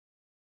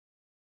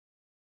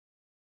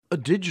A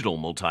digital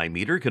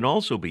multimeter can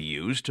also be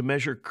used to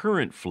measure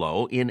current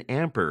flow in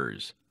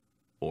amperes,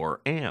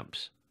 or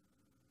amps.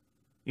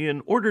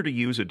 In order to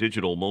use a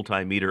digital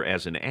multimeter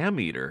as an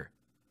ammeter,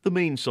 the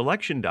main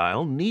selection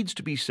dial needs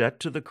to be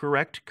set to the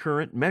correct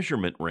current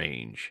measurement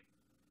range,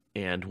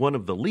 and one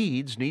of the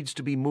leads needs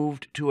to be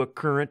moved to a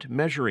current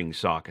measuring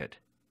socket.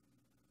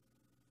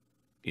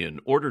 In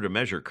order to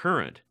measure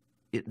current,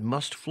 it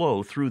must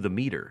flow through the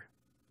meter.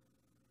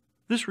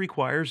 This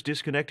requires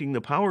disconnecting the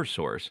power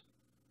source,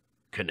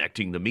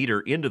 connecting the meter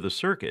into the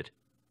circuit,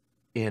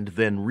 and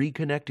then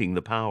reconnecting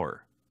the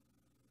power.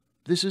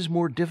 This is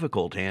more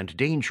difficult and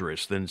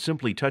dangerous than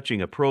simply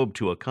touching a probe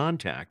to a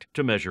contact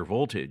to measure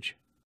voltage.